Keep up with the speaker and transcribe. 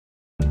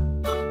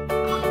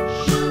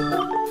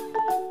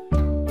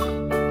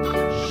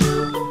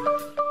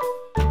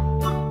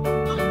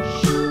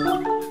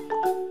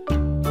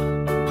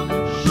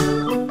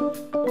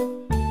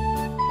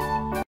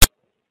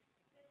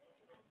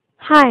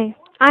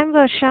I'm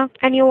Varsha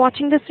and you're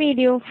watching this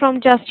video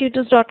from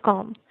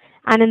justtutors.com.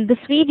 And in this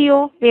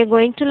video, we are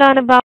going to learn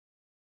about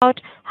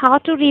how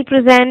to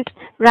represent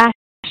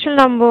rational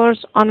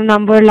numbers on a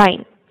number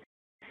line.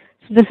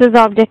 So this is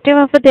the objective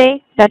of the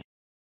day, that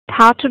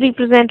how to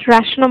represent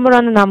rational number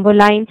on a number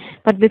line.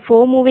 But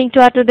before moving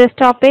to today's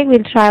topic,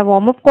 we'll try a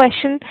warm-up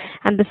question.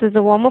 And this is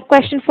the warm-up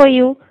question for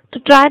you. To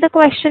try the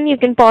question, you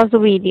can pause the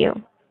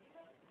video.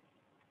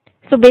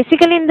 So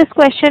basically in this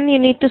question, you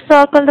need to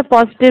circle the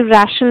positive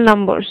rational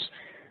numbers.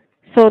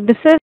 So this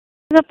is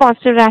a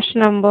positive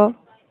rational number,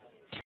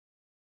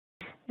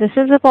 this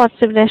is a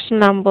positive rational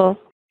number,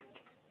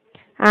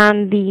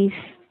 and these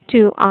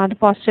two are the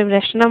positive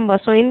rational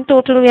numbers. So in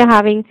total we are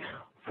having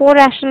 4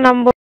 rational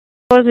numbers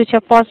which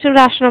are positive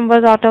rational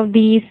numbers out of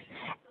these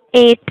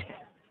 8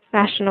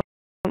 rational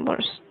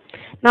numbers.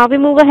 Now we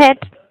move ahead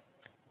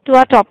to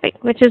our topic,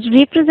 which is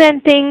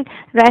representing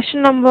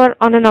rational number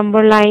on a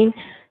number line.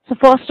 So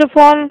first of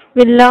all,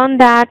 we'll learn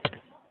that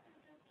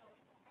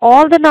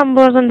all the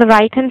numbers on the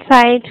right hand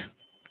side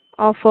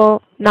of a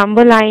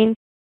number line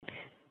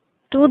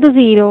to the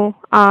 0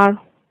 are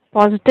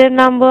positive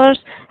numbers,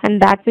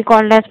 and that we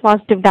call as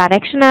positive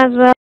direction as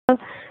well.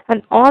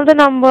 And all the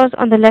numbers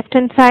on the left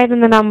hand side on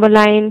the number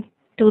line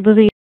to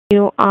the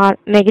 0 are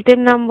negative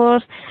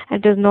numbers.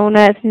 It is known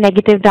as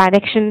negative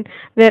direction,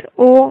 where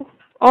O,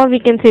 or we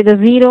can say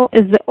the 0,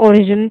 is the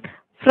origin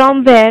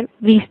from where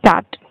we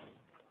start.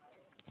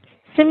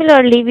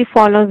 Similarly, we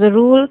follow the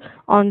rule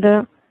on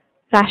the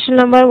rational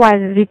number while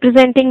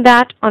representing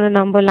that on a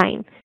number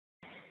line.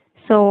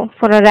 So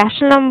for a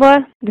rational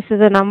number, this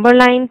is a number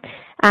line,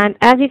 and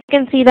as you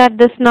can see that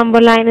this number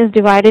line is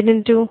divided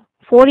into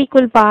 4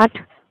 equal parts,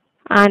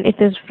 and it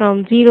is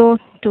from 0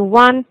 to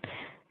 1.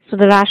 So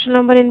the rational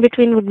number in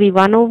between would be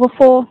 1 over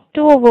 4,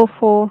 2 over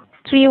 4,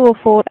 3 over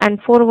 4, and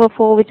 4 over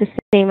 4, which is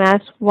same as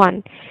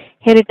 1.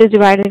 Here it is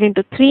divided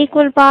into 3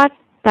 equal parts.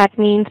 That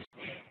means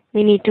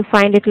we need to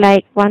find it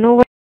like 1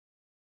 over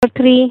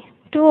 3,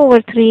 2 over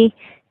 3,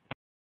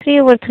 3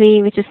 over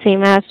 3, which is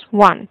same as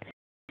 1.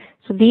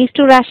 So these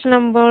two rational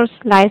numbers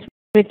lies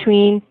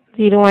between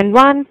 0 and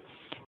 1.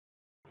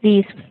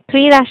 These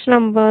 3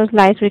 rational numbers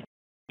lies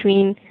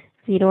between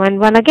 0 and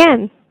 1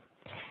 again.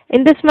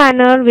 In this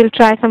manner, we'll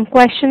try some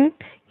questions.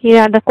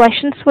 Here are the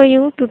questions for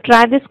you. To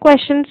try these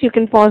questions, you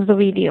can pause the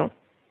video.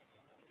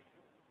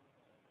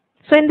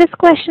 So in this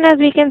question, as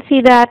we can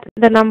see that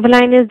the number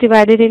line is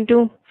divided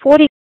into 4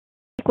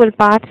 equal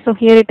parts. So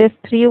here it is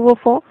 3 over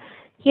 4.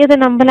 Here the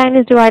number line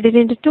is divided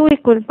into 2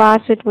 equal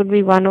parts. It would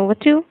be 1 over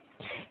 2.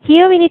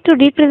 Here we need to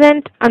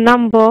represent a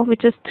number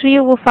which is 3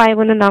 over 5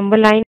 on a number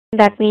line.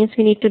 That means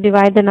we need to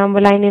divide the number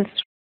line in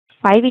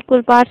 5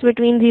 equal parts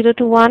between 0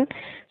 to 1.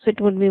 So it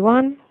would be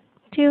 1,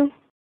 2,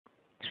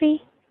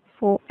 3,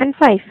 4, and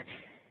 5.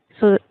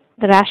 So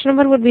the rational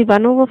number would be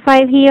 1 over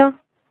 5 here,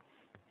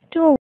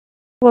 2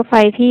 over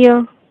 5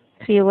 here,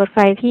 3 over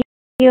 5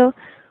 here,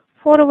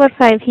 4 over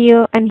 5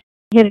 here, and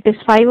here it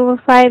is 5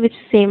 over 5, which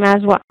is same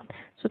as 1.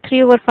 So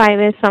 3 over 5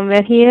 is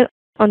somewhere here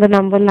on the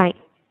number line.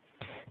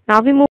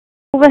 Now we move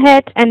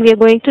ahead and we are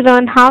going to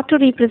learn how to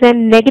represent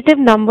negative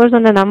numbers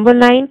on the number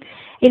line.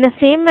 In the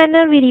same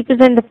manner we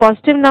represent the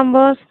positive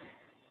numbers,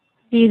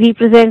 we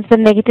represent the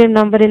negative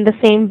number in the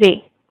same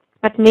way.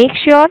 But make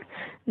sure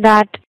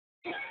that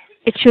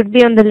it should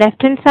be on the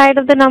left hand side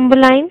of the number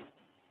line,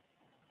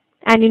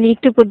 and you need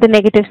to put the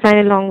negative sign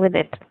along with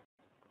it.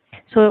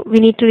 So we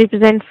need to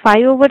represent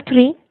 5 over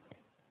 3.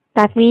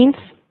 That means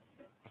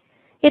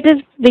it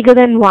is bigger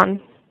than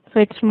 1. So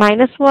it's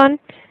minus 1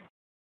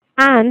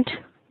 and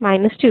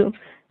minus 2.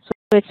 So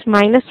it's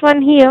minus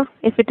 1 here,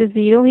 if it is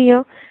 0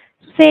 here.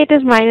 Say it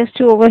is minus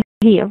 2 over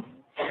here.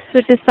 So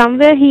it is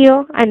somewhere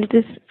here, and it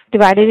is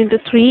divided into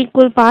 3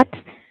 equal parts.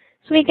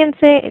 So we can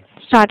say it's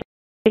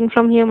starting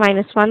from here,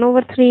 minus 1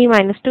 over 3,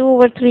 minus 2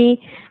 over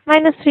 3,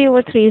 minus 3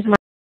 over 3 is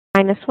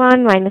minus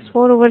 1, minus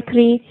 4 over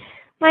 3,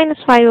 minus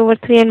 5 over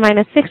 3, and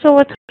minus 6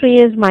 over 3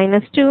 is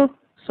minus 2.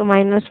 So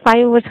minus 5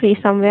 over 3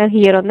 somewhere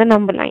here on the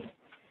number line.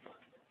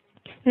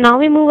 Now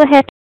we move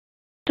ahead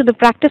to the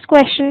practice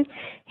question.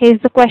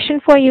 Here's the question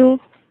for you.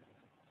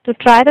 To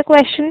try the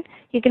question,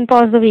 you can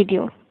pause the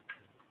video.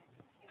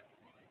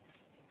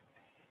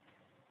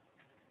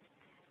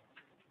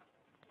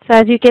 So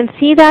as you can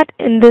see that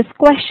in this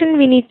question,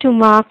 we need to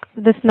mark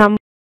this number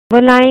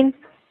line,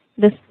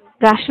 this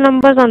rational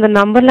numbers on the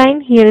number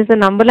line. Here is the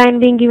number line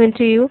being given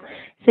to you.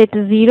 So it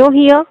is 0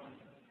 here,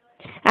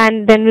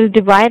 and then we'll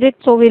divide it.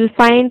 So we'll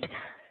find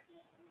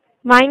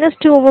minus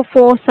 2 over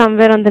 4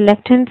 somewhere on the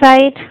left hand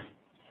side,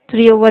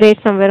 3 over 8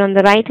 somewhere on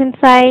the right hand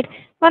side,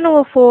 1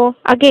 over 4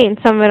 again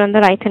somewhere on the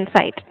right hand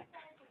side.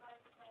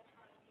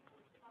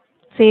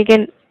 So you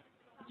can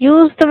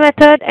use the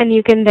method and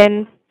you can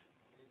then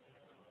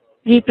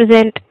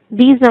represent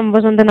these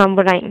numbers on the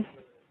number line.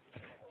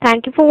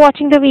 Thank you for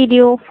watching the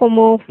video. For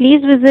more,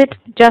 please visit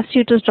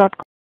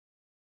justtutors.com.